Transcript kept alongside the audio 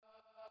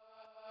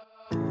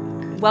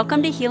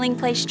Welcome to Healing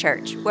Place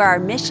Church, where our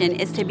mission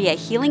is to be a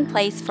healing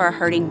place for a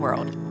hurting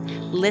world.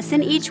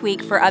 Listen each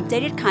week for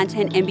updated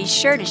content and be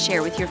sure to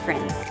share with your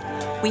friends.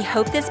 We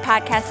hope this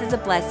podcast is a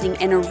blessing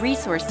and a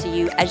resource to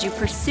you as you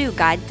pursue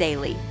God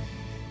daily.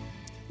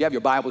 You have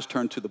your Bibles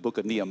turned to the book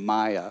of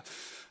Nehemiah.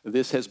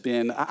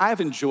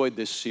 I've enjoyed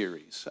this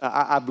series.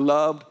 I've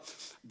loved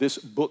this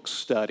book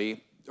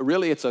study.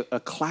 Really, it's a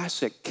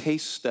classic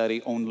case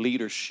study on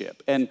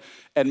leadership. And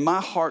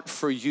my heart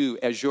for you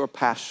as your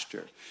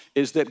pastor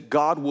is that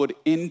God would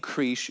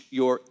increase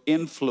your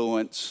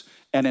influence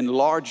and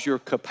enlarge your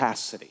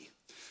capacity.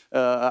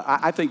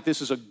 I think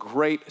this is a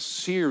great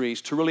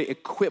series to really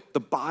equip the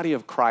body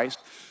of Christ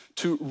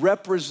to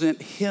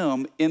represent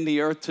Him in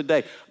the earth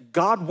today.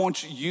 God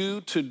wants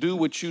you to do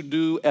what you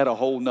do at a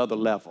whole nother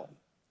level.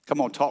 Come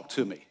on, talk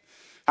to me.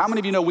 How many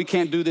of you know we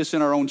can't do this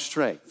in our own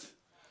strength?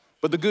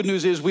 But the good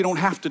news is we don't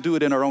have to do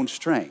it in our own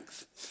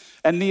strength.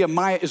 And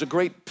Nehemiah is a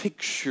great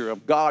picture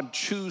of God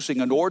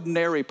choosing an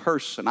ordinary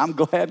person. I'm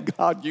glad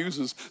God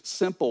uses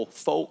simple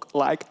folk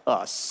like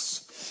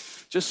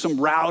us. Just some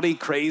rowdy,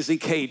 crazy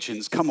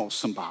Cajuns. Come on,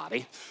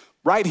 somebody.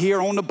 Right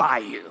here on the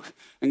bayou.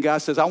 And God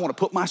says, I want to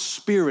put my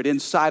spirit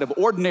inside of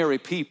ordinary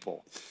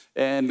people.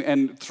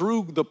 And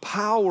through the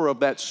power of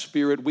that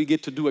spirit, we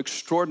get to do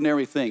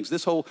extraordinary things.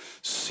 This whole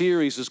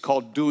series is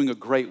called Doing a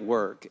Great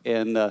Work.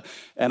 And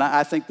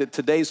I think that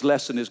today's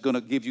lesson is going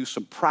to give you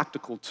some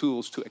practical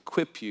tools to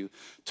equip you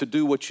to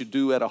do what you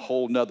do at a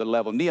whole nother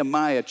level.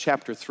 Nehemiah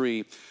chapter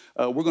 3,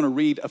 we're going to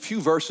read a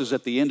few verses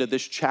at the end of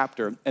this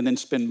chapter and then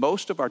spend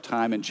most of our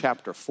time in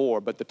chapter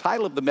 4. But the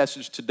title of the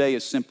message today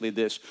is simply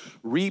this: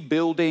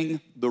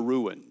 Rebuilding the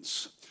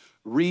Ruins.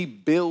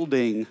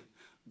 Rebuilding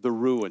the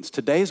ruins.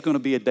 Today is going to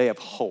be a day of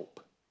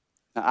hope.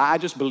 Now, I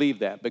just believe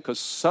that because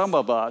some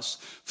of us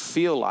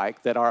feel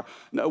like that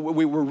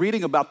we were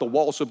reading about the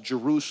walls of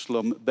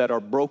Jerusalem that are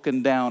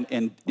broken down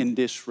and in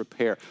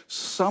disrepair.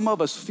 Some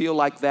of us feel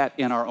like that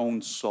in our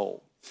own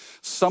soul.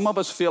 Some of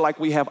us feel like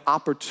we have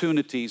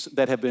opportunities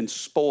that have been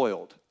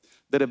spoiled,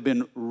 that have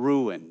been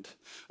ruined.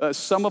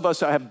 Some of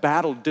us have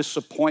battled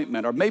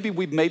disappointment, or maybe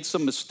we've made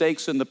some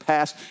mistakes in the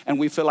past and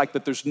we feel like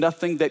that there's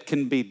nothing that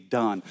can be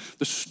done.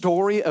 The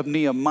story of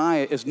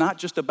Nehemiah is not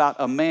just about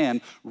a man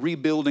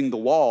rebuilding the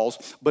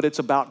walls, but it's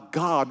about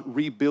God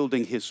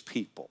rebuilding His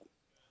people.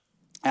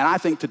 And I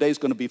think today's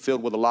going to be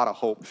filled with a lot of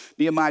hope.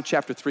 Nehemiah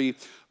chapter 3,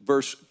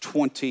 verse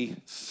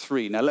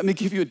 23. Now, let me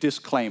give you a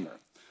disclaimer,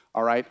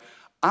 all right?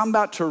 I'm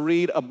about to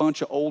read a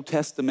bunch of Old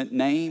Testament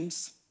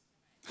names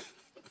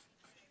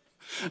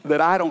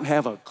that I don't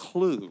have a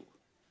clue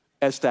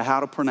as to how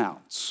to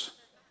pronounce.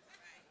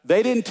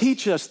 They didn't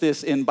teach us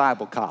this in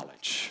Bible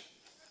college.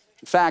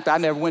 In fact, I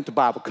never went to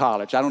Bible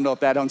college. I don't know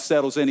if that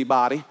unsettles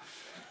anybody.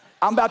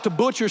 I'm about to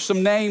butcher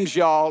some names,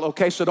 y'all,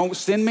 okay? So don't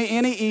send me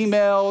any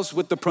emails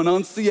with the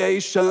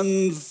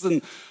pronunciations.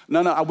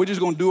 No, we're just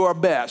gonna do our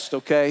best,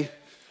 okay?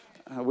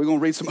 We're gonna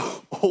read some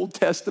Old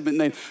Testament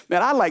names.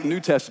 Man, I like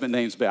New Testament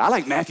names better. I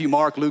like Matthew,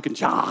 Mark, Luke, and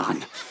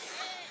John.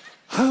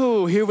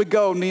 Oh, here we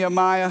go,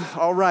 Nehemiah.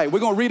 All right, we're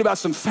going to read about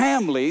some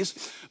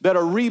families that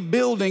are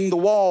rebuilding the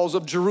walls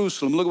of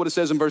Jerusalem. Look at what it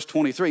says in verse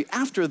 23.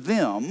 After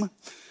them,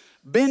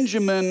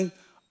 Benjamin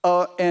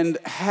and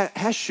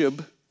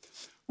Hashub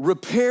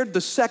repaired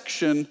the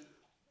section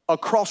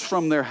across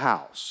from their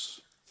house.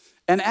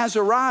 And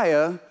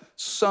Azariah,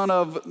 son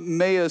of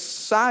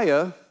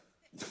Maaseiah,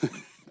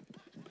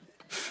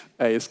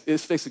 hey, it's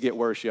fixing to get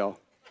worse, y'all.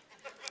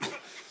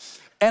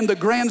 And the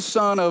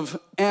grandson of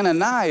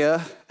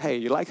Ananiah, hey,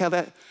 you like how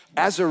that?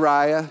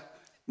 Azariah,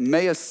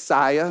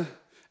 Maaseiah,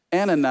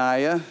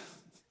 Ananiah,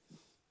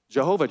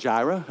 Jehovah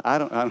Jireh, I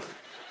don't.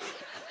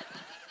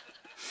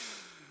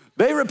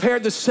 They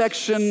repaired the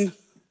section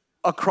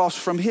across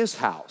from his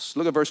house.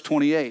 Look at verse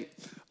 28.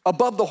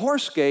 Above the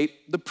horse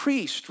gate, the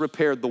priest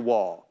repaired the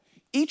wall.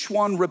 Each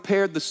one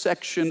repaired the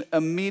section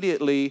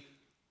immediately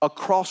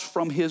across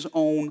from his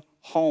own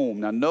home.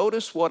 Now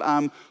notice what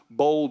I'm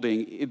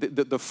bolding,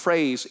 the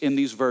phrase in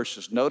these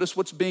verses. Notice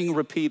what's being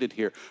repeated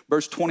here.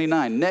 Verse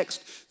 29,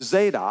 next,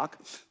 Zadok,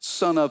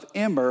 son of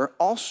Immer,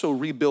 also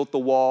rebuilt the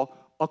wall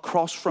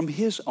across from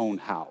his own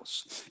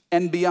house.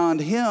 And beyond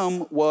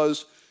him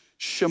was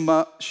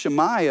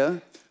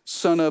Shemaiah,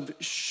 son of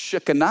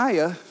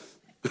Shechaniah,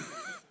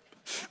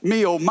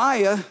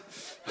 Meomiah,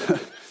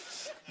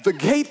 the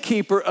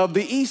gatekeeper of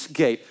the east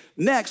gate.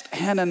 Next,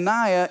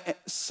 Hananiah,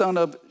 son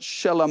of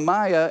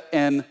Shelemiah,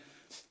 and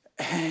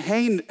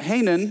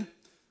Hanan,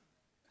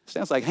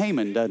 sounds like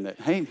Haman, doesn't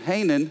it?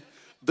 Hanan,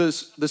 the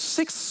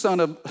sixth son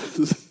of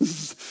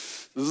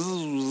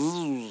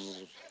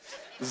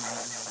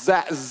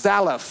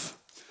Zalaph,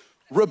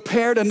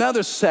 repaired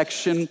another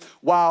section,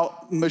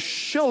 while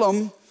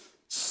Meshullam,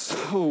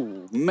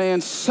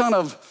 son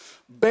of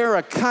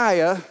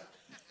Berechiah,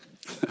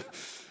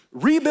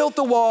 rebuilt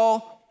the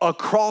wall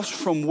across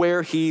from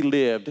where he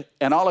lived.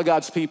 And all of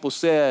God's people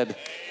said,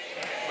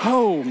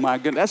 oh my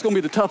goodness, that's gonna be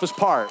the toughest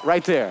part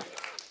right there.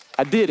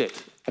 I did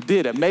it,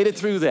 made it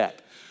through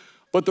that.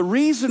 But the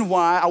reason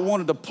why I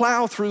wanted to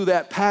plow through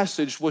that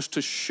passage was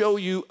to show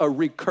you a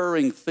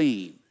recurring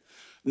theme.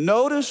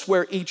 Notice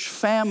where each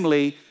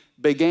family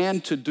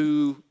began to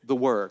do the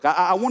work.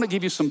 I want to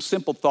give you some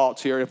simple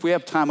thoughts here. If we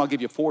have time, I'll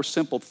give you 4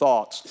 simple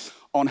thoughts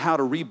on how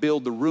to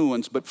rebuild the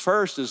ruins. But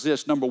first is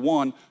this, number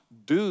 1,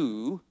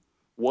 do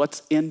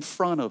what's in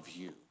front of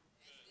you.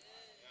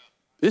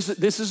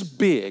 This is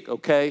big,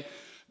 okay?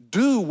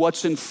 Do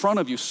what's in front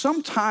of you.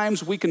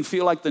 Sometimes we can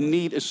feel like the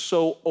need is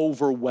so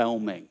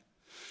overwhelming.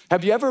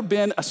 Have you ever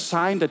been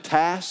assigned a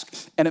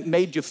task and it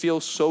made you feel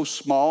so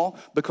small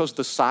because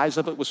the size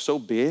of it was so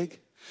big?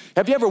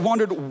 Have you ever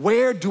wondered,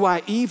 where do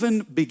I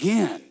even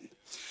begin?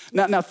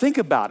 Now think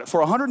about it.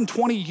 For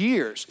 120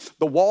 years,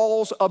 the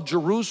walls of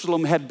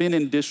Jerusalem had been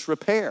in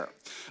disrepair.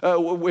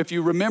 If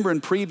you remember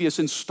in previous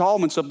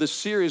installments of this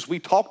series, we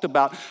talked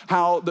about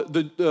how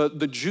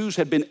the Jews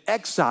had been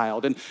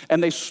exiled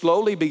and they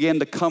slowly began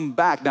to come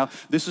back. Now,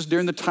 this is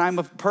during the time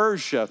of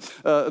Persia,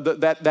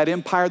 that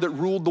empire that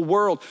ruled the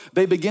world.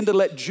 They began to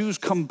let Jews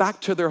come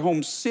back to their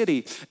home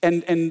city,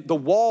 and the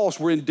walls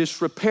were in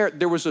disrepair.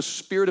 There was a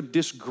spirit of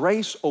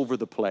disgrace over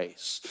the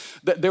place.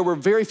 There were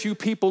very few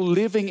people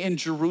living in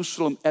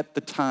Jerusalem at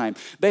the time.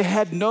 They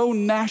had no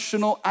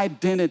national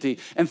identity.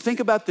 And think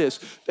about this.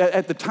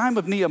 At the time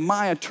of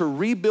Nehemiah, to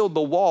rebuild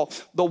the wall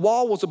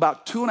was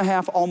about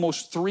 2.5,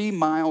 almost 3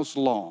 miles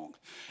long.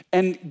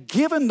 And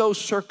given those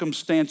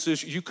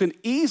circumstances, you can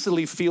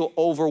easily feel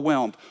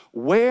overwhelmed.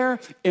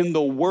 Where in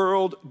the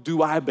world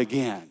do I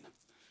begin?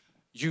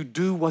 You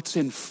do what's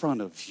in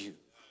front of you.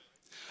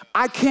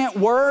 I can't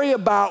worry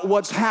about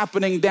what's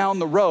happening down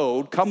the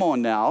road. Come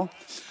on now.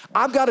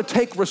 I've got to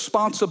take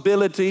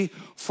responsibility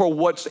for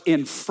what's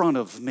in front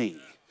of me.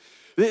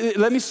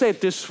 Let me say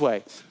it this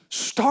way.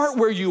 Start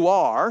where you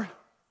are,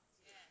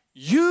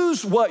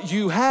 use what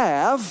you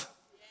have,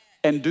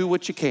 and do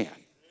what you can.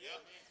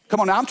 Come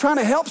on, now I'm trying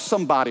to help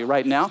somebody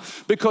right now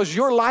because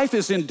your life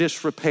is in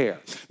disrepair.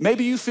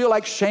 Maybe you feel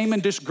like shame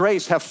and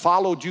disgrace have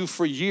followed you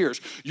for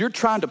years. You're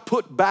trying to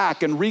put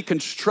back and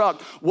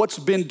reconstruct what's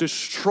been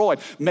destroyed.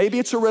 Maybe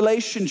it's a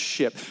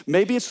relationship.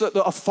 Maybe it's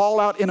a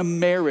fallout in a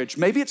marriage.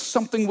 Maybe it's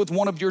something with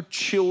one of your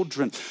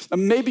children.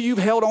 Maybe you've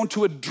held on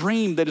to a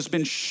dream that has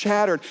been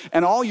shattered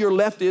and all you're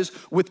left is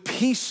with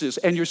pieces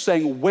and you're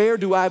saying, where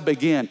do I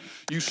begin?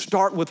 You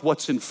start with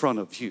what's in front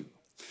of you.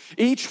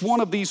 Each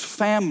one of these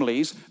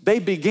families, they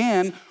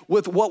began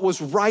with what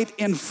was right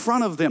in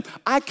front of them.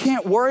 I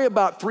can't worry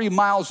about 3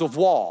 miles of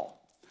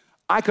wall.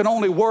 I can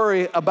only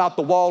worry about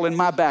the wall in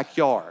my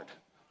backyard.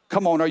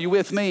 Come on, are you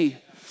with me?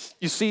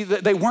 You see,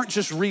 they weren't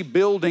just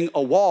rebuilding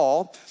a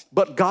wall,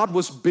 but God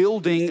was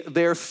building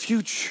their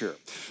future.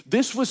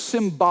 This was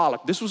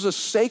symbolic. This was a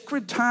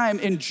sacred time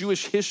in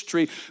Jewish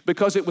history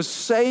because it was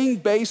saying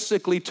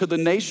basically to the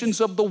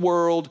nations of the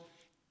world,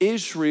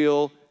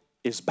 Israel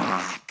is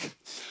back.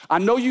 I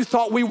know you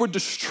thought we were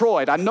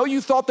destroyed. I know you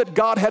thought that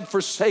God had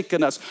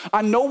forsaken us.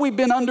 I know we've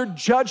been under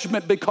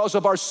judgment because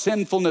of our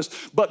sinfulness,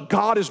 but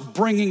God is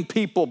bringing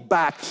people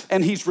back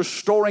and He's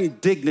restoring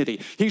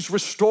dignity. He's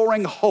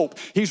restoring hope.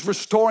 He's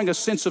restoring a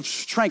sense of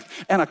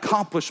strength and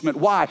accomplishment.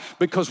 Why?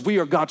 Because we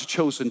are God's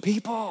chosen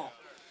people.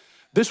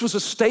 This was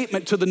a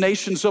statement to the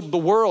nations of the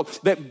world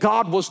that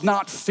God was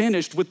not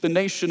finished with the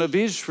nation of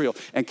Israel.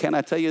 And can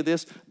I tell you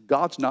this?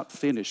 God's not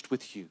finished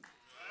with you.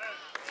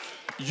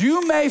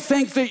 You may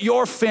think that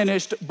you're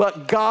finished,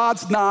 but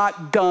God's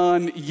not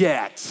done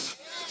yet.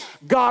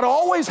 God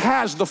always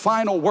has the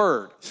final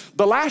word.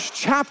 The last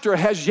chapter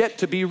has yet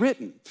to be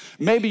written.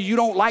 Maybe you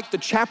don't like the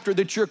chapter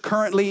that you're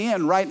currently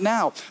in right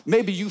now.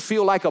 Maybe you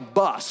feel like a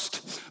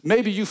bust.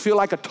 Maybe you feel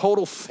like a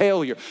total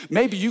failure.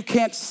 Maybe you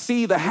can't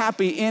see the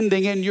happy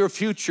ending in your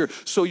future.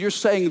 So you're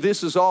saying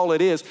this is all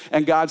it is.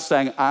 And God's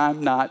saying,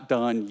 I'm not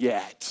done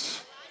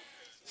yet.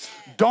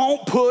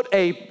 Don't put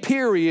a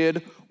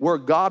period where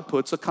God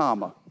puts a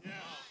comma.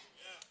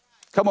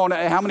 Come on,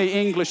 how many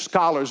English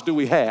scholars do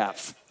we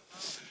have?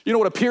 You know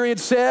what a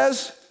period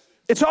says?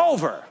 It's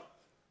over.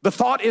 The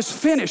thought is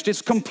finished,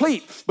 it's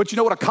complete. But you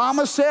know what a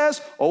comma says?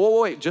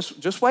 Oh, wait,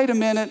 just wait a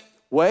minute.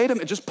 Wait a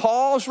minute, just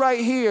pause right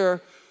here.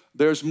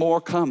 There's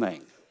more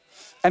coming.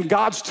 And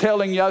God's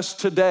telling us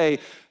today,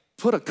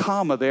 put a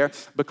comma there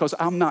because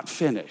I'm not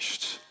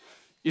finished.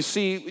 You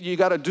see, you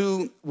got to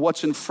do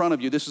what's in front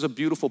of you. This is a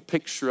beautiful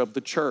picture of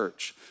the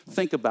church.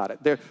 Think about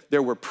it.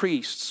 There were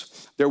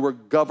priests, there were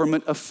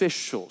government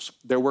officials,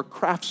 there were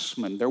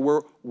craftsmen, there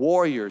were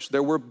warriors,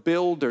 there were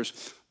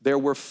builders, there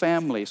were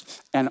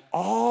families, and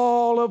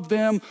all of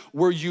them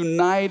were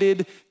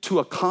united to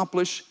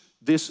accomplish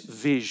this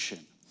vision.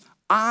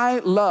 I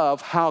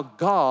love how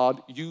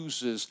God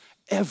uses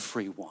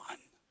everyone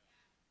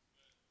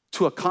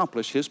to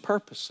accomplish His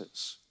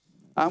purposes.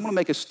 I want to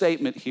make a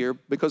statement here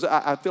because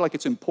I feel like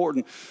it's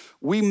important.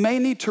 We may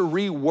need to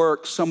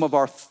rework some of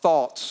our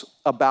thoughts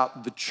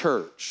about the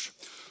church.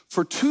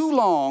 For too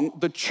long,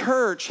 the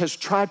church has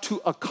tried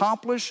to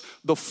accomplish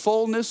the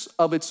fullness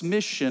of its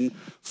mission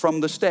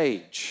from the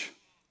stage.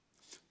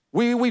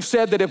 We've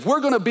said that if we're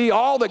going to be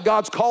all that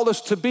God's called us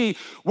to be,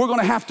 we're going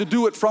to have to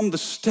do it from the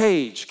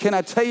stage. Can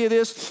I tell you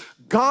this?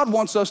 God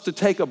wants us to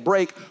take a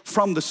break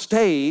from the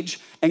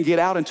stage and get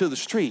out into the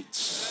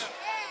streets.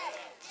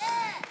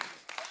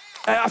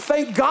 I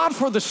thank God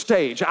for the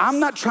stage. I'm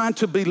not trying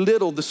to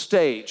belittle the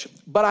stage,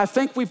 but I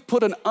think we've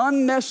put an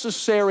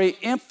unnecessary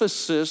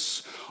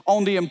emphasis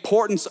on the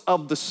importance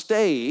of the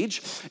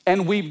stage,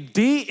 and we've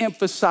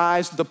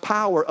de-emphasized the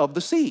power of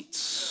the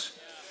seats.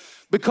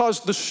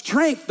 Because the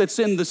strength that's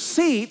in the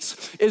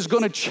seats is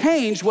gonna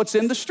change what's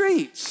in the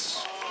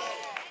streets.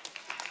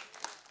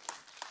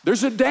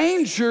 There's a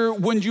danger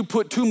when you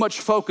put too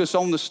much focus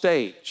on the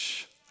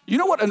stage. You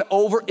know what an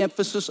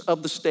overemphasis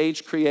of the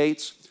stage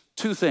creates?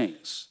 Two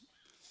things.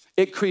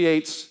 It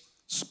creates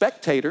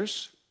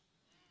spectators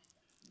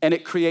and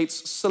it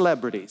creates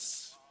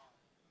celebrities.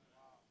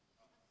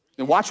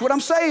 And watch what I'm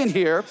saying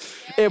here.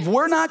 If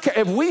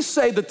we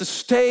say that the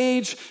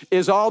stage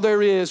is all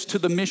there is to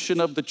the mission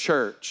of the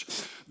church,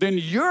 then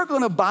you're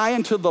gonna buy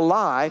into the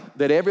lie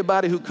that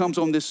everybody who comes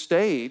on this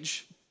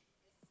stage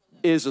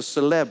is a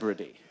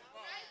celebrity.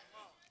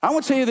 I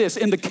want to tell you this,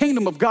 in the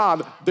kingdom of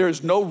God,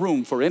 there's no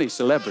room for any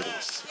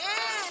celebrities.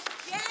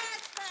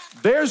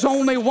 There's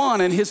only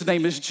one, and his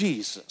name is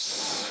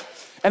Jesus.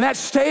 And that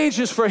stage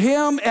is for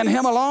him and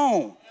him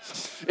alone.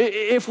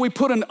 If we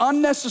put an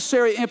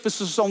unnecessary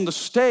emphasis on the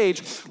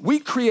stage, we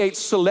create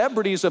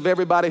celebrities of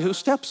everybody who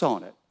steps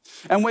on it.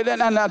 And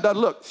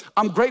look,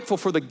 I'm grateful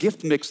for the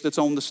gift mix that's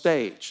on the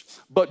stage,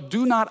 but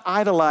do not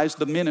idolize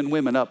the men and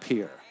women up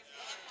here.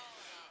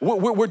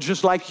 We're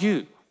just like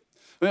you.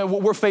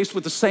 We're faced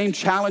with the same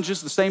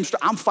challenges,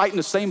 I'm fighting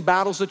the same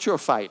battles that you're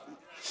fighting.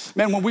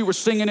 Man, when we were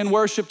singing in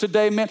worship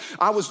today, man,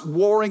 I was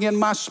warring in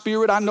my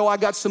spirit. I know I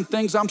got some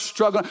things I'm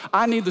struggling.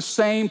 I need the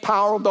same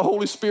power of the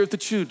Holy Spirit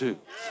that you do.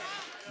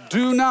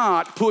 Do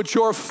not put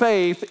your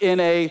faith in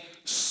a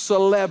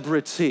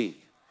celebrity,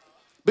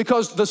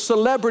 because the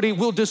celebrity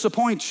will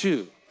disappoint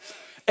you.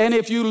 And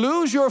if you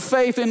lose your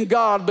faith in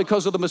God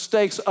because of the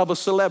mistakes of a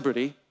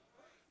celebrity,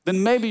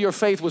 then maybe your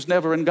faith was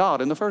never in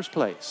God in the first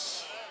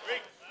place.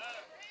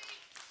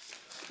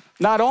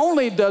 Not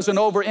only does an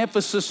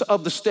overemphasis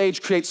of the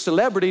stage create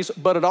celebrities,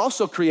 but it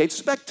also creates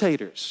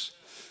spectators.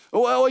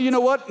 Well, you know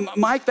what,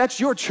 Mike,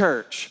 that's your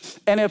church.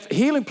 And if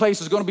Healing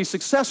Place is gonna be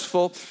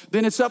successful,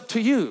 then it's up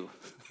to you.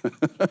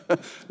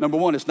 Number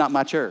one, it's not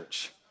my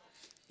church.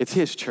 It's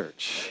his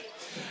church.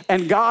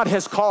 And God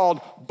has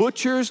called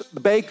butchers,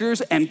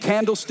 bakers, and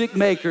candlestick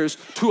makers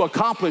to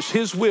accomplish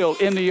his will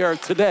in the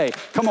earth today.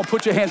 Come on,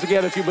 put your hands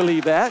together if you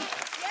believe that.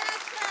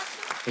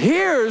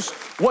 Here's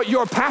what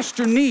your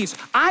pastor needs.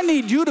 I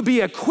need you to be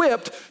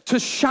equipped to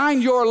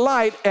shine your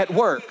light at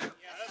work.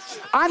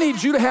 I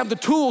need you to have the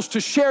tools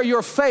to share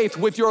your faith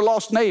with your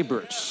lost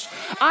neighbors.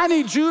 I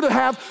need you to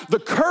have the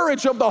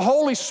courage of the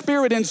Holy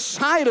Spirit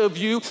inside of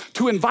you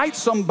to invite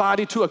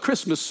somebody to a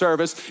Christmas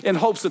service in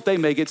hopes that they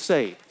may get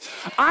saved.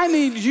 I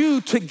need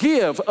you to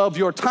give of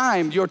your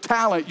time, your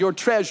talent, your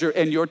treasure,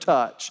 and your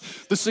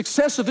touch. The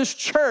success of this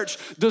church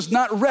does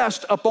not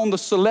rest upon the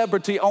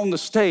celebrity on the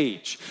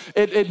stage.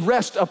 It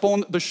rests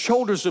upon the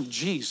shoulders of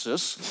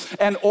Jesus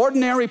and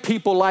ordinary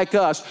people like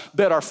us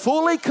that are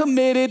fully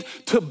committed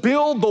to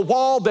build the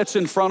wall that's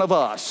in front of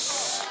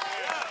us.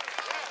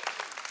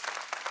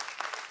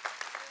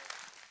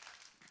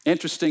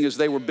 Interesting, as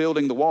they were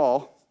building the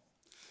wall,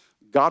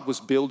 God was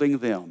building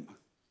them.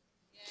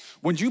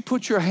 When you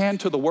put your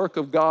hand to the work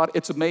of God,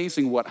 it's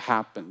amazing what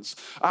happens.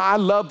 I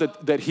love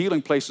that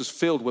Healing Place is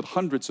filled with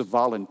hundreds of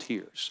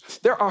volunteers.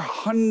 There are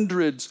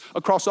hundreds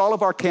across all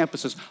of our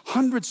campuses,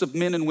 hundreds of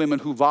men and women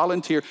who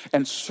volunteer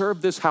and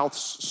serve this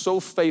house so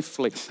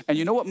faithfully. And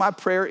you know what my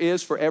prayer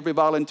is for every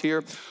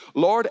volunteer?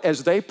 Lord,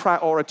 as they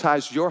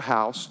prioritize your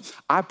house,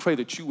 I pray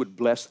that you would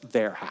bless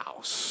their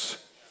house.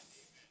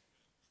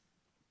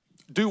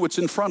 Do what's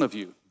in front of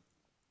you.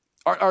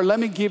 Or let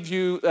me give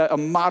you a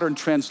modern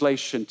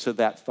translation to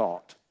that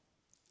thought.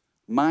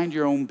 Mind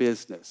your own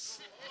business.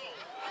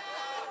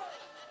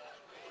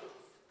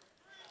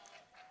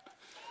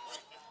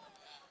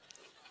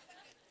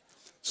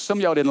 Some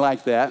of y'all didn't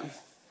like that.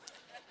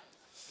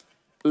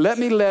 Let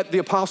the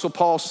Apostle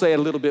Paul say it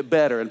a little bit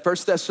better in 1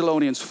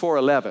 Thessalonians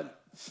 4:11.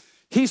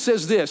 He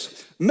says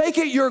this, make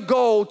it your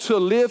goal to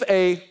live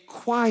a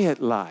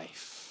quiet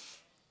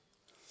life,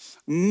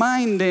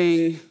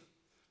 minding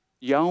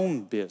your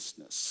own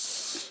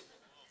business.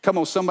 Come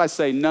on, somebody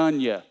say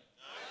none ya.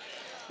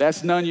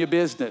 That's none your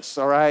business,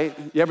 all right?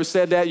 You ever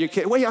said that? Your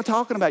kid, what y'all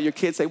talking about? Your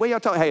kids say, what y'all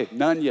talking? Hey,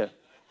 none ya.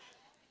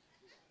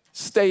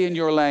 Stay in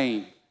your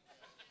lane.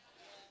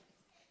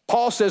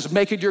 Paul says,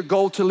 make it your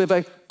goal to live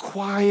a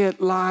quiet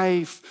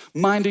life,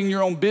 minding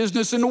your own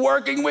business and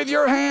working with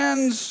your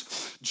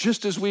hands,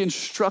 just as we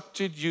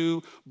instructed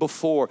you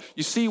before.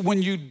 You see,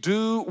 when you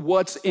do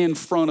what's in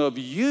front of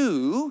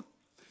you,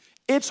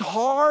 it's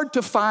hard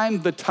to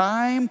find the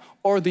time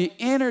or the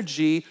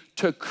energy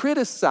to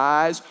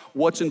criticize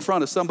what's in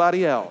front of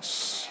somebody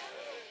else.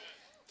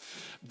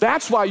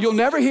 That's why you'll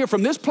never hear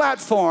from this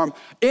platform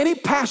any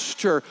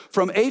pastor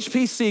from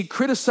HPC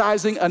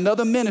criticizing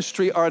another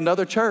ministry or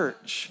another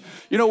church.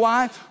 You know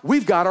why?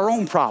 We've got our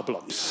own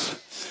problems.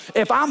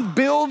 If I'm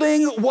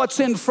building what's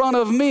in front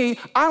of me,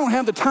 I don't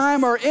have the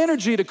time or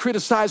energy to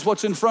criticize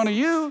what's in front of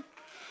you.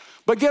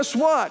 But guess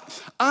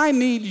what? I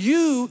need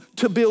you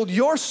to build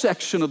your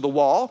section of the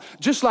wall,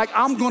 just like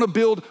I'm gonna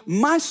build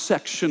my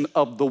section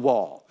of the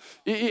wall.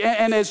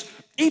 And as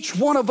each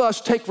one of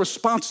us take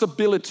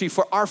responsibility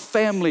for our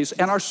families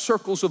and our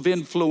circles of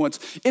influence,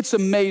 it's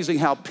amazing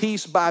how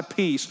piece by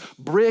piece,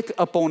 brick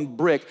upon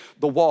brick,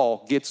 the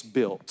wall gets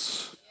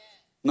built.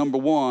 Number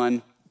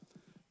one,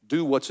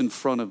 do what's in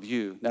front of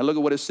you. Now look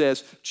at what it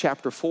says,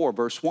 chapter 4,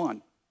 verse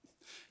 1.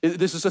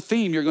 This is a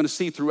theme you're gonna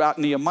see throughout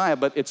Nehemiah,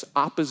 but it's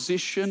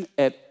opposition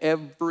at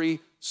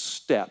every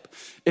step.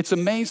 It's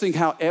amazing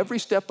how every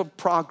step of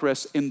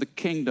progress in the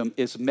kingdom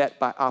is met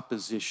by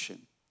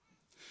opposition.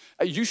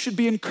 You should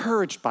be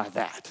encouraged by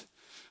that,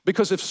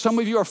 because if some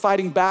of you are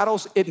fighting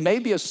battles, it may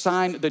be a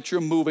sign that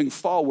you're moving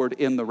forward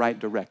in the right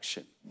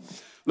direction.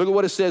 Look at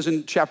what it says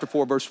in chapter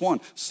 4, verse 1.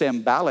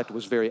 Sanballat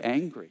was very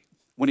angry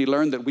when he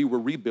learned that we were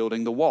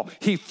rebuilding the wall.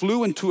 He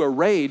flew into a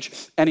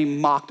rage and he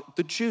mocked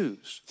the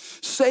Jews.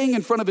 Saying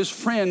in front of his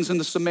friends and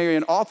the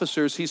Samaritan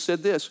officers, he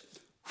said this,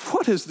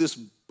 "What is this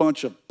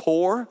bunch of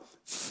poor,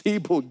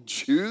 feeble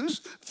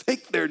Jews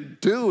think they're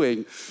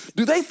doing?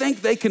 Do they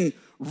think they can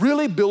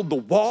really build the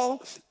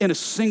wall in a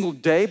single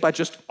day by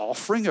just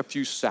offering a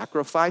few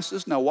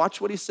sacrifices?" Now watch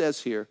what he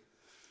says here.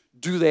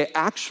 Do they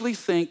actually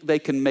think they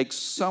can make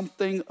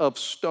something of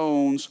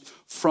stones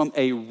from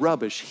a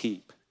rubbish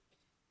heap?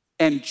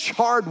 And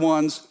charred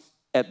ones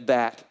at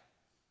that.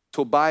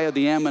 Tobiah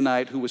the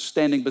Ammonite, who was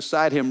standing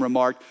beside him,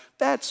 remarked,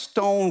 "That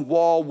stone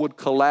wall would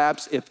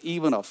collapse if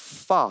even a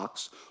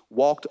fox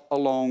walked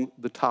along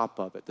the top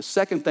of it." The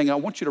second thing, I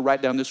want you to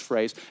write down this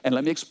phrase, and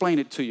let me explain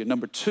it to you.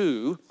 Number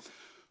 2,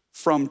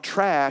 from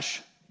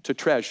trash to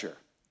treasure.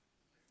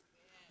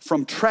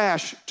 From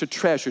trash to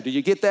treasure. Do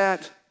you get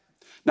that?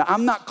 Now,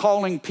 I'm not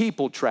calling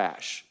people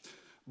trash,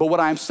 but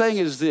what I'm saying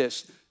is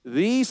this.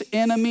 These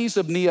enemies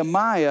of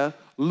Nehemiah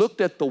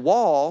looked at the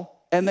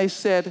wall and they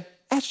said,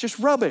 "That's just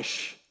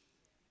rubbish.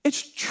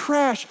 It's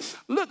trash.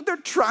 Look, they're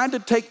trying to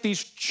take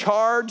these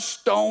charred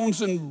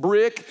stones and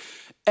brick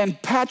and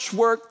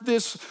patchwork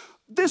this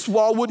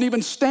wall wouldn't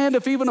even stand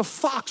if even a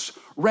fox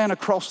ran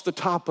across the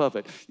top of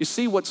it." You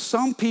see, what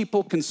some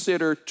people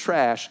consider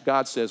trash,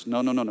 God says,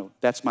 no,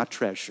 that's my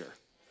treasure.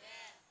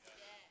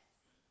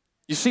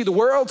 You see, the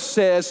world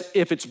says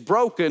if it's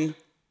broken,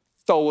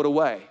 throw it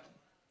away.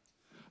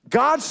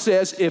 God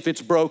says if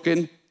it's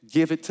broken,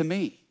 give it to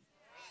me.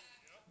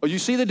 Oh, you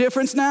see the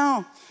difference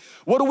now?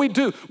 What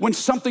do? When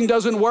something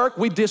doesn't work,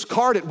 we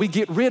discard it, we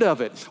get rid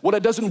of it. Well,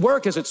 it doesn't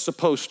work as it's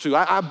supposed to.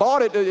 I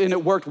bought it and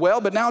it worked well,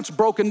 but now it's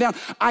broken down.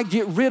 I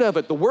get rid of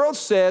it. The world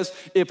says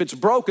if it's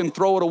broken,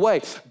 throw it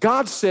away.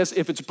 God says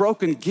if it's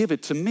broken, give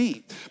it to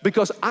me.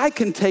 Because I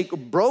can take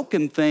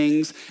broken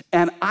things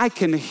and I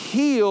can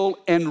heal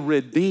and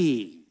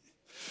redeem.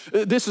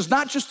 This is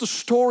not just the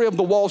story of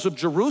the walls of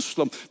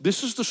Jerusalem.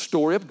 This is the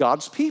story of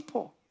God's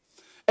people.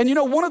 And you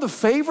know, one of the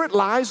favorite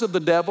lies of the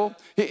devil,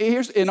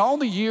 here's in all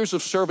the years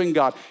of serving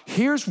God,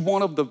 here's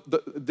one of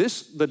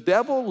the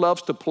devil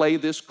loves to play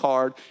this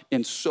card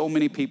in so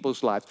many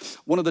people's lives.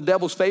 One of the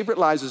devil's favorite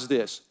lies is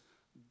this: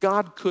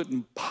 God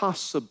couldn't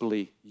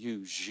possibly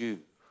use you.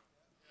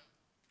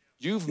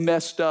 You've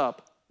messed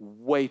up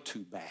way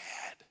too bad.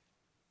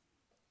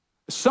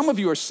 Some of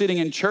you are sitting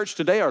in church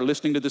today, are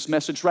listening to this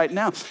message right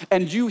now,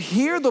 and you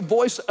hear the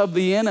voice of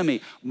the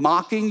enemy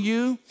mocking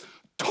you,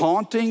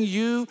 taunting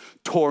you,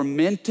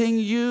 tormenting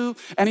you,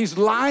 and he's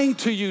lying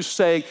to you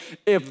saying,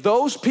 if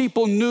those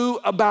people knew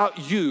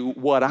about you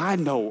what I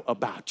know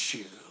about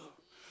you.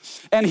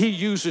 And he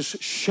uses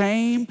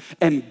shame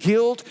and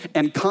guilt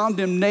and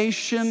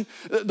condemnation,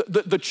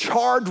 the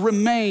charred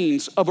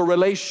remains of a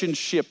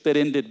relationship that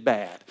ended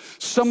bad.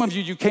 Some of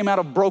you came out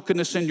of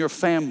brokenness in your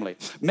family.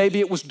 Maybe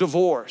it was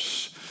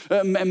divorce.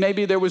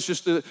 Maybe there was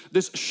just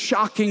this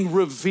shocking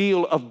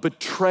reveal of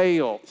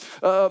betrayal.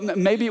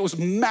 Maybe it was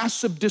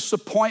massive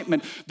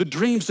disappointment, the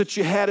dreams that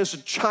you had as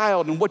a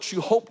child and what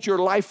you hoped your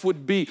life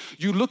would be.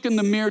 You look in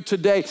the mirror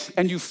today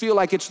and you feel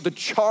like it's the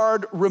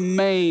charred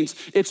remains.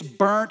 It's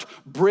burnt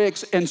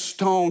bricks and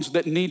stones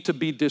that need to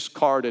be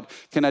discarded.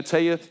 Can I tell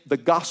you, the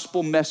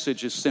gospel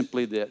message is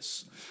simply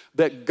this: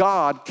 that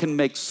God can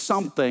make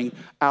something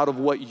out of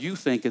what you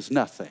think is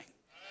nothing.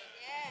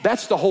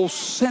 That's the whole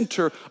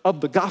center of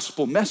the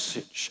gospel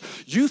message.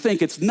 You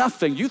think it's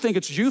nothing. You think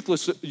it's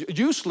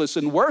useless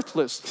and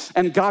worthless.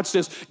 And God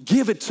says,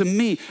 give it to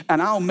me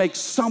and I'll make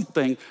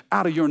something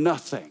out of your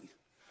nothing.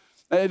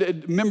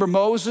 Remember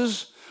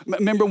Moses?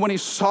 Remember when he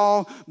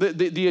saw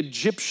the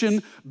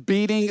Egyptian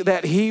beating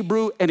that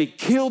Hebrew and he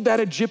killed that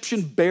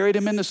Egyptian, buried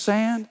him in the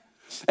sand?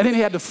 And then he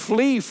had to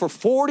flee for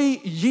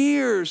 40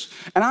 years.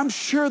 And I'm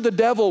sure the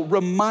devil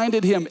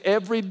reminded him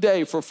every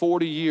day for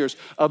 40 years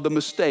of the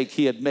mistake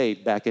he had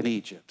made back in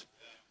Egypt.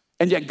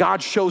 And yet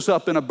God shows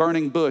up in a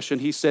burning bush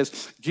and he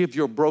says, give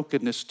your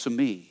brokenness to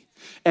me.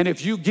 And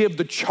if you give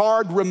the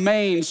charred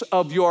remains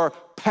of your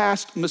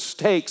past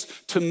mistakes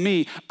to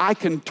me, I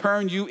can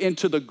turn you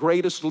into the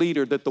greatest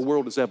leader that the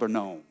world has ever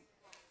known.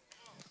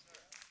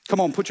 Come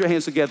on, put your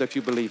hands together if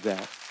you believe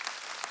that.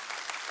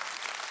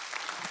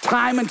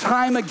 Time and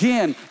time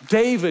again,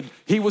 David,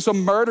 he was a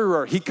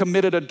murderer. He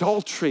committed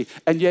adultery.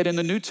 And yet in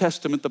the New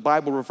Testament, the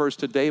Bible refers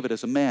to David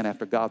as a man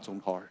after God's own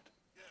heart.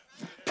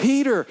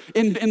 Peter,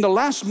 in the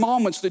last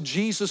moments that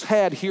Jesus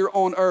had here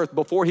on earth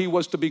before he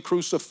was to be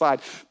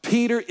crucified,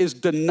 Peter is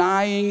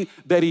denying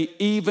that he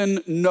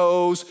even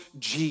knows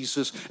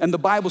Jesus. And the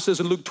Bible says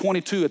in Luke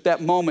 22, at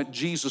that moment,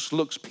 Jesus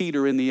looks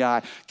Peter in the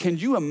eye. Can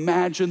you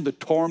imagine the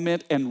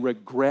torment and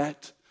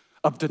regret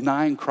of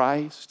denying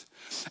Christ?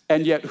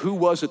 And yet, who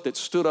was it that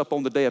stood up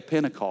on the day of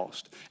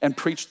Pentecost and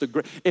preached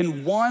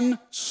in one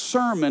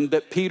sermon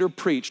that Peter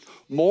preached,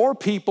 more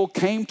people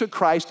came to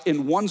Christ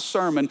in one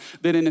sermon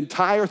than an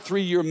entire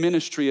 3-year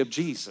ministry of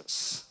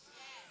Jesus.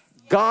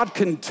 God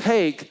can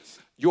take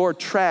your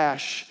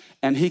trash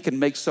and he can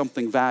make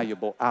something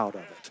valuable out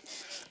of it.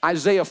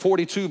 Isaiah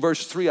 42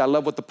 verse 3, I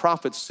love what the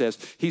prophet says.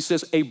 He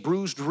says, a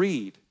bruised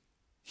reed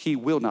he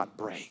will not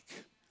break,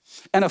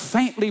 and a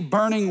faintly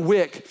burning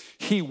wick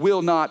he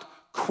will not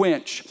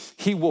quench.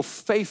 He will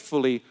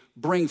faithfully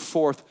bring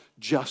forth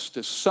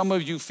justice. Some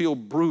of you feel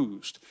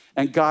bruised,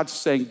 and God's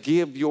saying,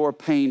 give your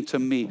pain to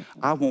me.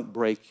 I won't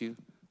break you.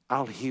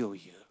 I'll heal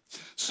you.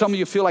 Some of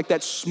you feel like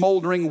that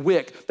smoldering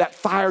wick, that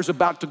fire's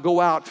about to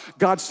go out.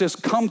 God says,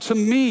 come to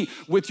me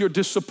with your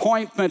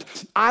disappointment.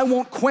 I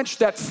won't quench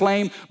that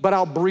flame, but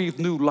I'll breathe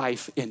new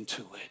life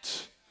into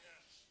it.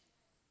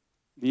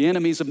 The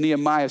enemies of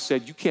Nehemiah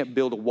said, you can't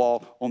build a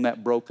wall on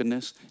that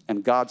brokenness.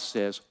 And God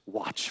says,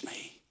 watch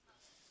me.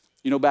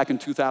 You know, back in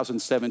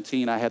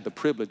 2017, I had the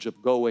privilege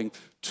of going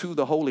to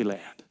the Holy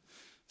Land.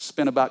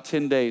 Spent about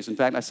 10 days. In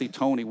fact, I see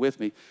Tony with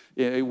me.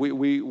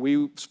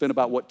 We spent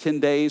about,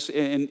 10 days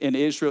in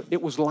Israel.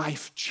 It was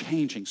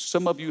life-changing.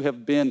 Some of you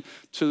have been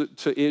to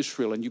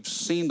Israel, and you've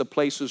seen the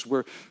places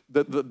where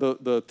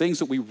the things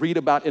that we read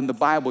about in the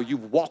Bible,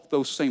 you've walked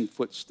those same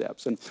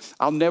footsteps. And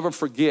I'll never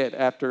forget,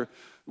 after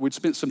we'd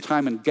spent some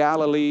time in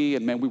Galilee,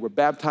 and man, we were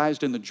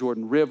baptized in the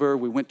Jordan River.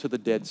 We went to the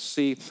Dead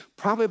Sea.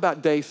 Probably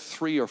about day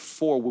 3 or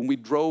 4 when we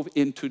drove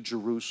into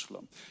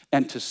Jerusalem,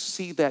 and to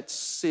see that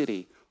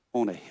city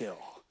on a hill,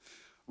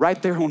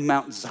 right there on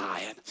Mount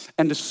Zion,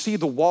 and to see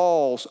the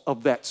walls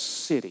of that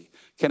city.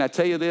 Can I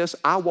tell you this?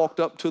 I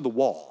walked up to the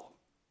wall,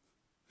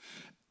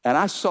 and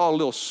I saw a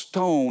little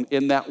stone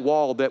in that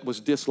wall that was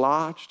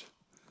dislodged.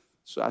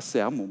 So I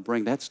said, I'm gonna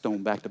bring that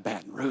stone back to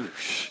Baton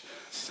Rouge.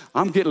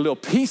 I'm getting a little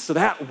piece of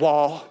that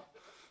wall.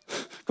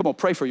 Come on,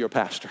 pray for your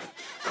pastor.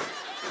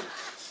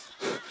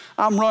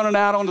 I'm running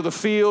out onto the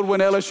field when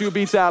LSU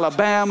beats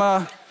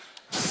Alabama,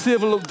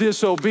 civil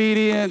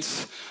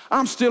disobedience.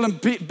 I'm stealing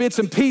bits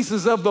and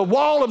pieces of the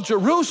wall of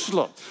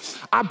Jerusalem.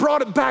 I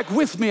brought it back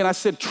with me and I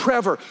said,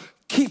 Trevor,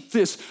 keep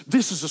this.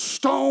 This is a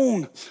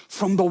stone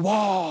from the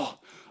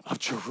wall of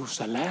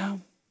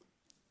Jerusalem.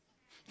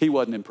 He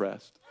wasn't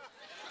impressed.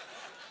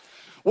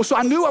 Well, so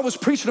I knew I was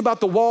preaching about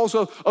the walls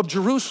of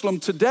Jerusalem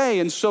today.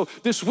 And so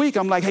this week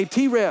I'm like, hey,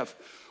 T-Rev,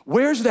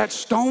 where's that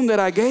stone that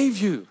I gave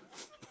you?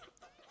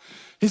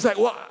 He's like,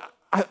 well,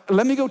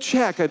 let me go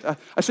check.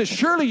 I said,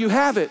 surely you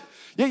have it.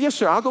 Yeah, yes,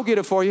 sir, I'll go get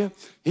it for you.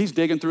 He's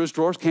digging through his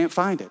drawers, can't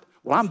find it.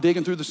 Well, I'm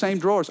digging through the same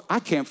drawers. I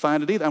can't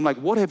find it either. I'm like,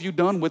 what have you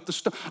done with the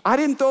stone? I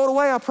didn't throw it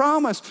away, I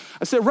promise.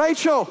 I said,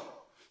 Rachel.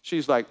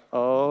 She's like,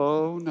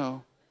 oh,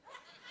 no.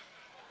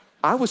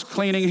 I was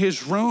cleaning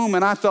his room,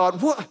 and I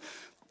thought,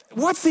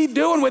 what's he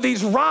doing with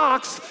these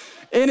rocks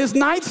in his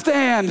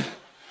nightstand?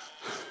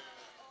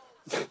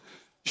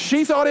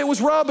 She thought it was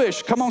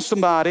rubbish. Come on,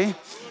 somebody.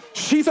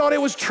 She thought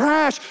it was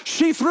trash.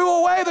 She threw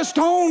away the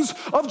stones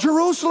of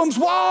Jerusalem's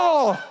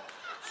wall.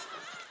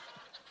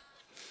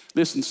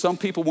 Listen, some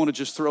people want to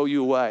just throw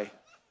you away.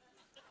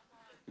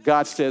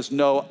 God says,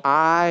 no,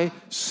 I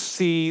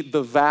see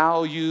the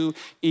value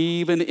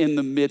even in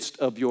the midst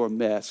of your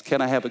mess.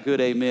 Can I have a good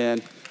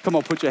amen? Come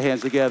on, put your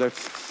hands together.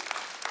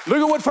 Look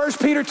at what 1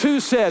 Peter 2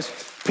 says.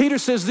 Peter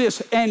says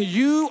this, and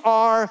you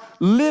are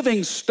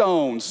living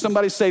stones.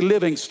 Somebody say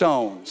living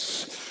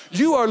stones.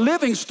 You are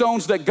living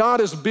stones that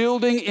God is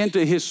building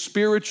into his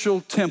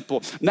spiritual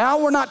temple. Now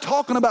we're not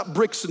talking about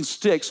bricks and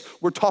sticks.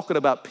 We're talking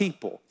about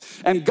people.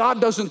 And God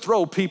doesn't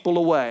throw people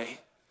away.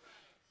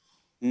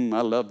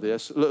 I love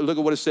this. Look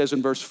at what it says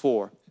in verse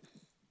 4.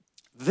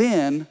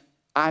 Then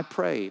I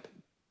prayed,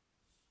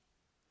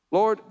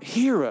 Lord,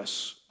 hear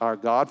us, our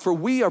God, for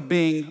we are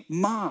being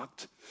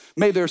mocked.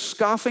 May their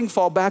scoffing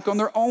fall back on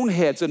their own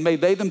heads, and may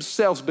they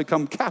themselves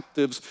become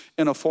captives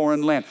in a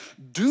foreign land.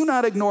 Do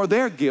not ignore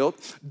their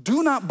guilt.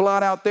 Do not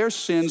blot out their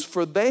sins,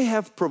 for they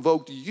have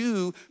provoked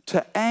you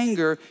to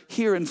anger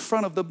here in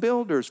front of the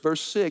builders.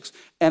 Verse 6,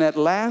 and at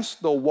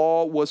last the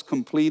wall was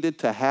completed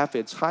to half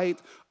its height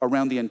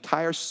around the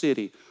entire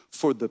city,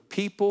 for the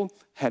people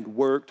had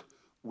worked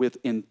with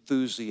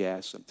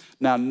enthusiasm.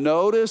 Now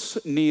notice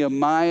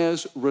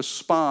Nehemiah's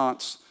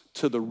response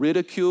to the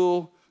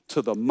ridicule,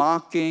 to the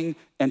mocking,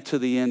 and to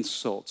the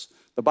insults.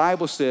 The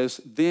Bible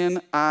says,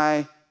 then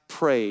I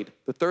prayed.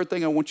 The third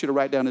thing I want you to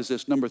write down is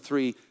this. Number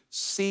 3,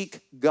 seek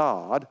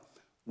God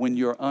when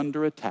you're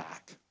under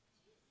attack.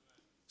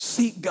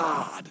 Seek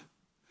God.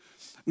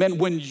 Man,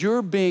 when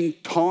you're being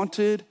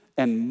taunted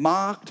and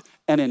mocked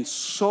and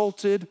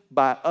insulted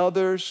by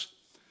others,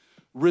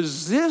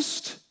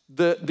 resist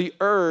the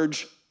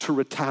urge to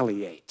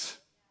retaliate.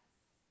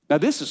 Now,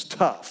 this is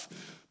tough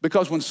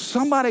because when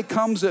somebody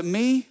comes at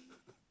me,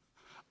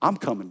 I'm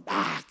coming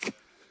back.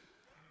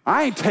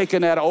 I ain't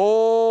taking that,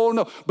 oh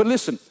no. But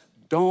listen,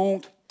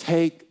 don't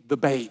take the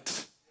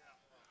bait.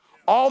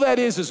 All that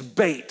is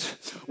bait.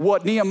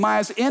 What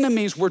Nehemiah's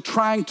enemies were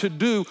trying to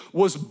do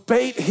was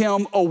bait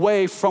him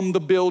away from the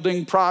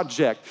building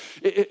project.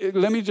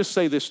 Let me just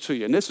say this to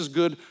you, and this is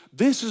good.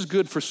 This is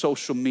good for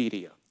social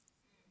media.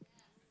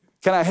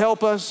 Can I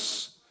help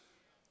us?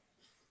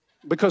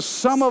 Because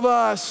some of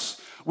us,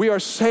 we are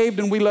saved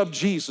and we love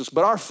Jesus,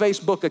 but our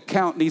Facebook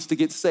account needs to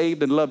get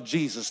saved and love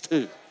Jesus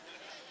too.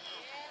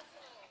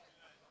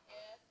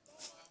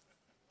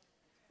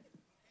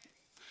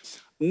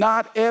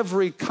 Not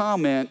every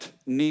comment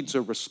needs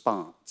a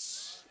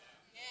response.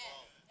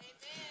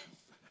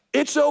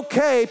 It's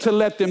okay to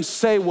let them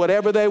say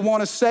whatever they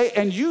want to say,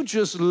 and you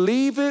just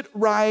leave it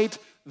right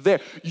there.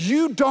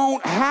 You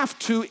don't have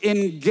to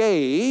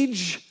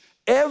engage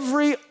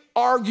every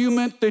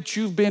argument that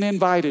you've been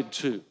invited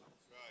to.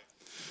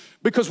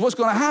 Because what's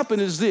going to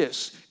happen is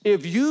this.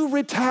 If you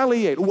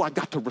retaliate, I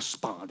got to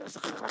respond.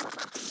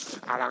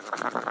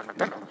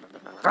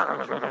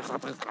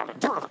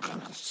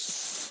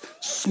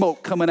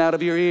 Smoke coming out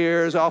of your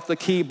ears, off the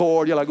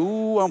keyboard. You're like,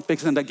 ooh, I'm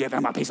fixing to give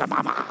him a piece of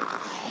my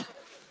mind.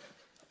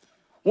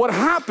 What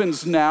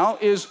happens now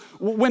is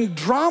when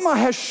drama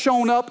has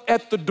shown up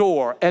at the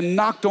door and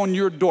knocked on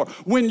your door,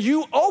 when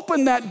you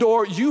open that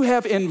door, you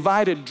have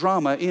invited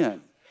drama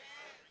in.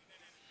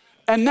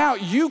 And now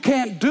you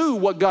can't do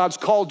what God's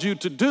called you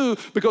to do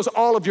because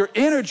all of your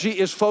energy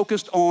is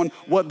focused on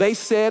what they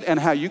said and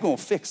how you're going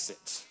to fix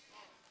it.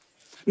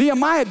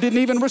 Nehemiah didn't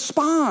even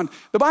respond.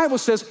 The Bible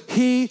says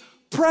he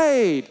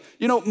prayed.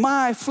 You know,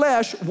 my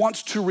flesh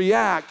wants to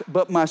react,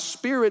 but my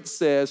spirit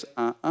says,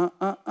 How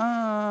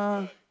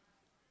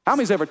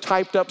many's ever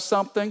typed up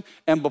something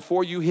and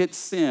before you hit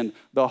send,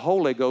 the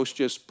Holy Ghost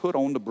just put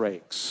on the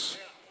brakes?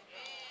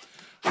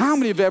 How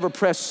many have ever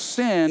pressed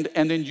send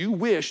and then you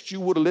wished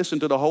you would have listened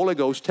to the Holy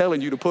Ghost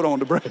telling you to put on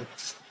the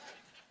brakes?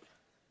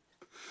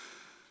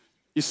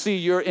 You see,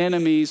 your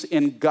enemies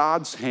in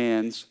God's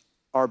hands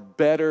are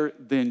better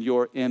than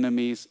your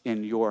enemies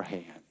in your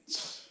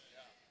hands.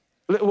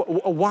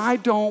 Why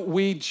don't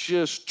we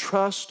just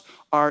trust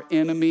our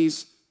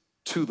enemies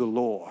to the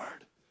Lord?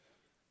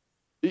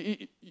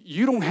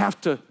 You don't have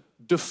to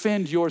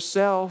defend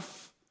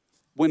yourself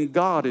when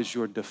God is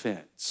your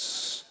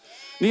defense.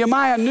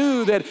 Nehemiah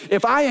knew that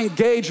if I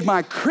engage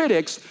my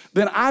critics,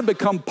 then I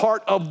become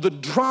part of the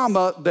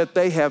drama that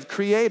they have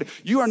created.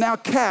 You are now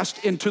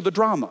cast into the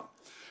drama.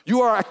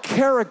 You are a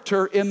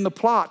character in the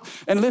plot.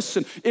 And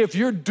listen, if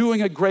you're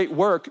doing a great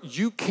work,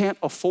 you can't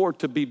afford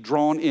to be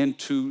drawn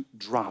into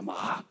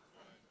drama.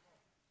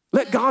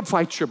 Let God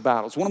fight your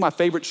battles. One of my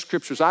favorite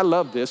scriptures, I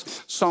love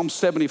this, Psalm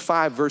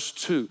 75, verse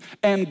 2.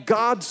 And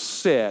God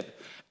said,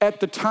 at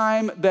the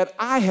time that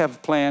I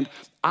have planned,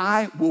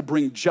 I will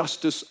bring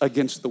justice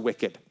against the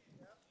wicked.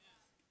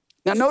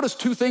 Now notice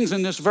two things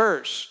in this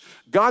verse.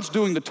 God's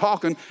doing the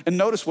talking, and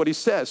notice what he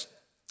says.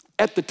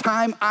 At the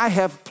time I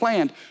have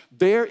planned,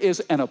 there is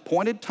an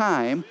appointed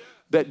time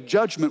that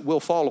judgment will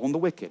fall on the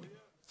wicked.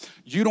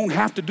 You don't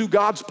have to do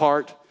God's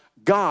part.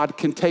 God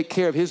can take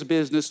care of his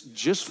business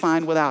just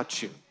fine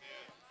without you.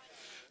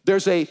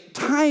 There's a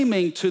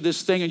timing to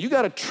this thing, and you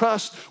got to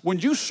trust. When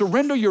you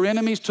surrender your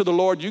enemies to the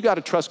Lord, you got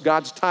to trust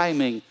God's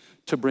timing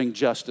to bring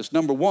justice.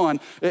 Number one,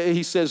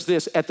 he says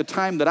this, at the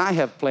time that I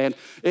have planned,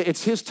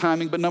 it's his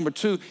timing. But number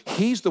two,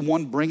 he's the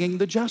one bringing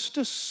the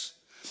justice.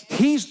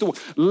 He's the one.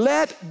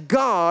 Let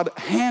God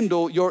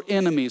handle your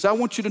enemies. I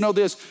want you to know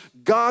this,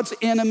 God's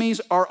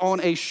enemies are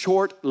on a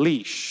short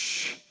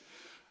leash.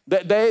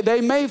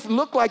 They may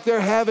look like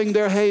they're having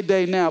their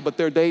heyday now, but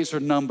their days are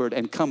numbered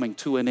and coming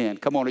to an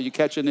end. Come on, are you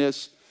catching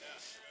this?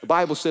 The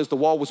Bible says the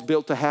wall was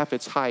built to half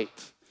its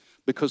height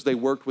because they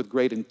worked with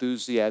great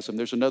enthusiasm.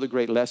 There's another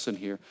great lesson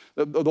here.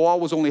 The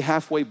wall was only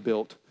halfway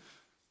built,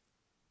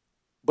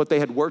 but they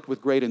had worked with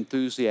great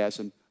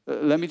enthusiasm.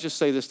 Let me just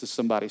say this to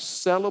somebody.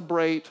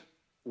 Celebrate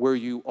where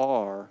you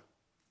are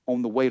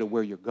on the way to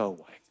where you're going.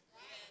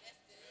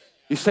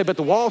 You say, but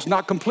the wall's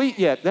not complete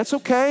yet. That's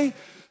okay.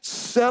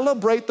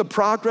 Celebrate the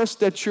progress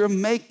that you're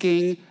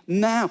making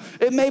now.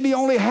 It may be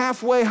only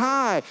halfway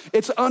high.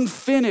 It's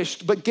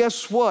unfinished, but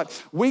guess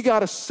what? We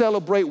got to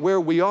celebrate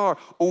where we are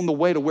on the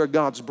way to where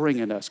God's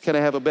bringing us. Can I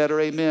have a better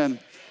amen?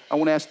 I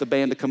want to ask the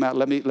band to come out.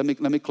 Let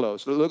me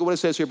close. Look at what it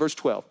says here, verse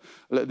 12.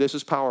 This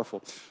is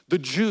powerful. The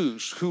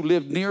Jews who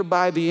lived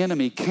nearby the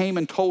enemy came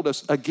and told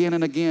us again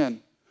and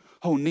again,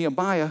 oh,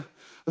 Nehemiah,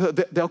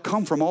 they'll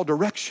come from all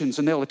directions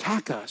and they'll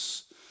attack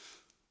us.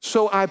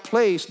 So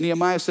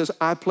Nehemiah says,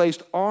 I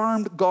placed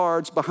armed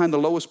guards behind the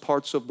lowest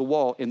parts of the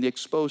wall in the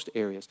exposed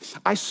areas.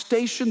 I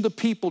stationed the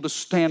people to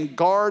stand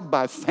guard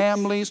by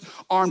families,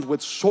 armed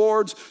with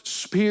swords,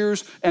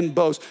 spears, and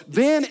bows.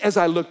 Then, as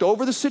I looked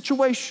over the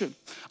situation,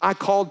 I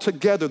called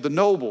together the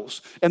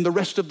nobles and the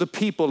rest of the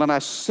people, and I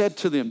said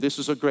to them, this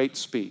is a great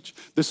speech.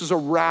 This is a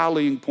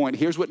rallying point.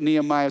 Here's what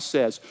Nehemiah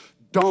says.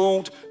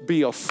 Don't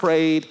be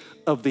afraid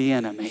of the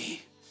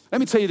enemy. Let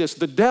me tell you this,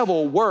 the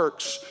devil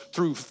works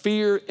through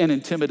fear and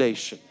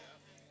intimidation.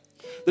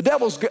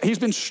 He's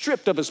been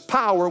stripped of his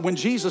power when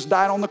Jesus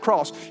died on the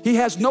cross. He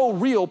has no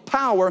real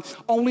power,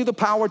 only the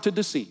power to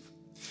deceive.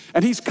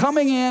 And he's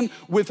coming in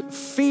with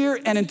fear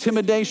and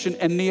intimidation.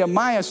 And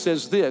Nehemiah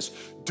says this,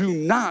 do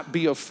not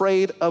be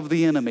afraid of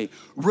the enemy.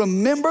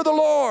 Remember the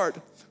Lord,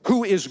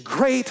 who is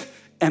great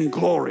and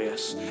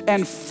glorious,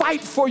 and fight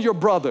for your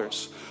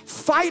brothers.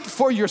 Fight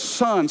for your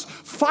sons.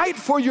 Fight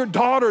for your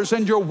daughters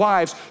and your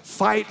wives.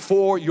 Fight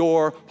for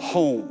your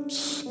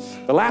homes.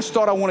 The last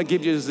thought I want to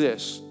give you is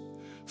this.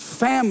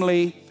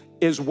 Family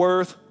is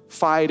worth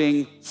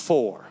fighting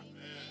for.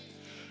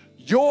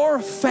 Your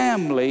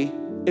family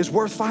is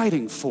worth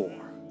fighting for.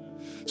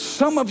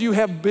 Some of you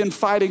have been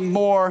fighting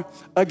more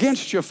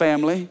against your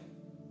family.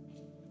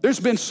 There's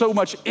been so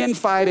much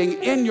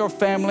infighting in your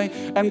family,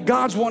 and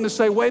God's wanting to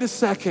say, wait a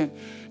second,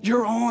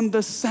 you're on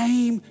the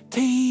same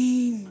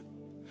team.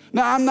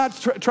 Now, I'm not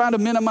trying to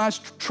minimize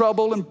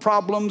trouble and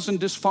problems and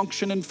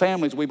dysfunction in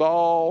families. We've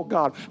all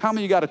got. How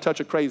many of you got a touch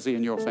of crazy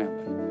in your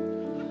family?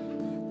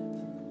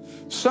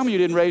 Some of you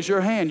didn't raise your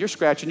hand. You're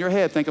scratching your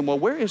head thinking, well,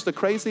 where is the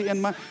crazy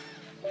in my...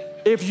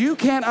 If you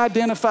can't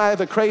identify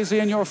the crazy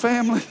in your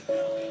family,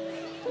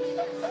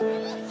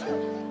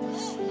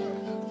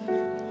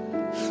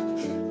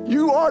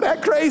 you are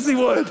that crazy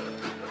one.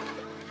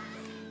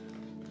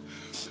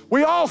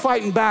 We all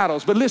fighting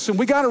battles, but listen,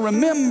 we got to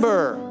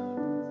remember,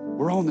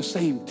 we're on the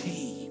same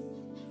team.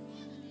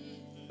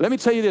 Let me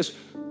tell you this,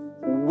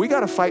 we got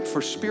to fight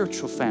for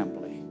spiritual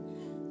family.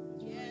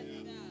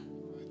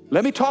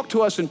 Let me talk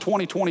to us in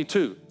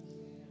 2022,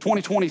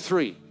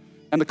 2023,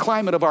 and the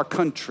climate of our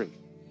country.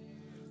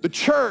 The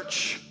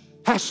church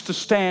has to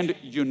stand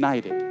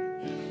united.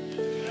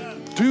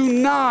 Do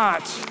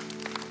not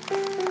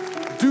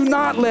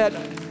let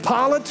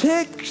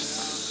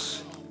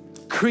politics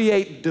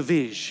create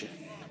division.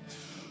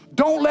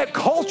 Don't let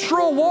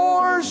cultural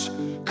wars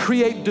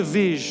create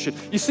division.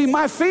 You see,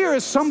 my fear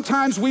is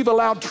sometimes we've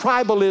allowed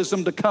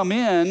tribalism to come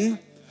in,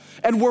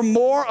 and we're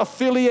more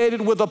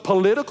affiliated with a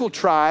political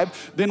tribe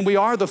than we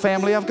are the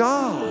family of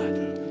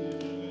God.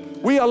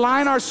 We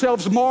align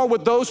ourselves more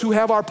with those who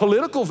have our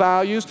political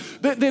values.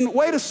 Then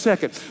wait a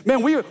second.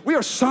 Man, we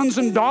are sons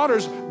and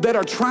daughters that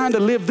are trying to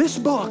live this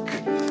book.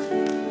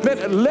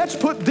 Man, let's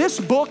put this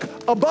book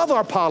above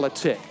our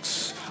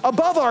politics,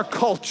 above our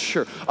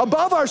culture,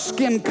 above our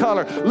skin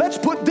color. Let's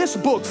put this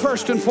book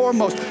first and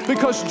foremost,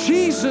 because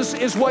Jesus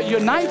is what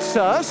unites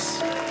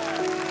us.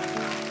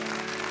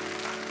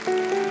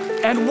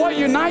 And what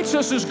unites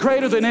us is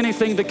greater than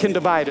anything that can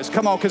divide us.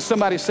 Come on, can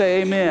somebody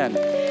say amen?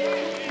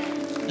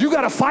 You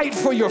got to fight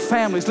for your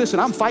families. Listen,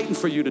 I'm fighting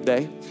for you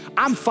today.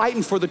 I'm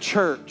fighting for the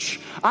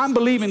church. I'm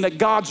believing that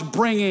God's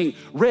bringing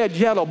red,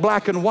 yellow,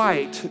 black, and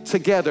white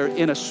together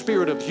in a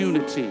spirit of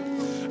unity.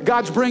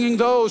 God's bringing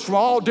those from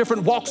all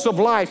different walks of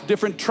life,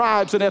 different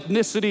tribes and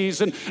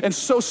ethnicities and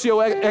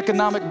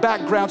socioeconomic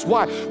backgrounds.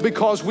 Why?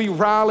 Because we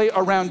rally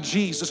around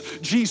Jesus.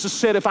 Jesus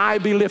said, if I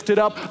be lifted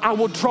up, I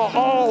will draw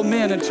all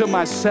men unto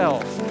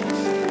myself.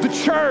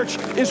 The church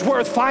is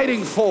worth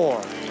fighting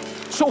for.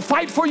 So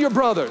fight for your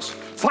brothers.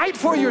 Fight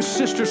for your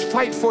sisters.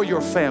 Fight for your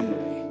family.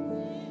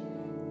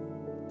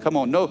 Come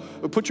on,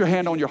 put your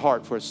hand on your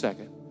heart for a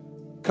second.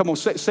 Come on,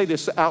 say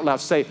this out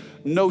loud. Say,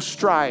 no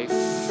strife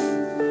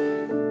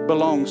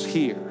belongs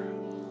here.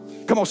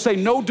 Come on, say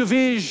no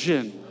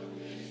division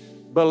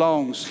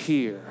belongs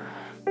here.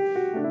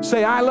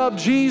 Say, I love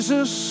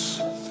Jesus,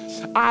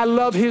 I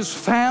love his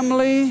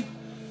family,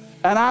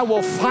 and I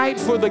will fight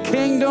for the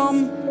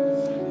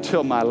kingdom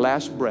till my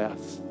last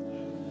breath,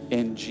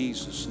 in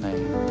Jesus'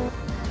 name.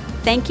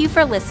 Thank you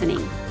for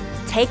listening.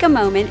 Take a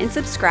moment and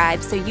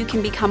subscribe so you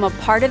can become a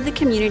part of the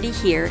community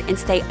here and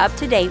stay up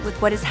to date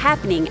with what is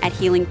happening at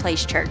Healing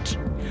Place Church.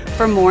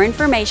 For more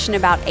information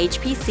about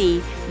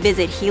HPC,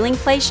 visit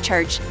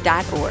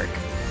healingplacechurch.org.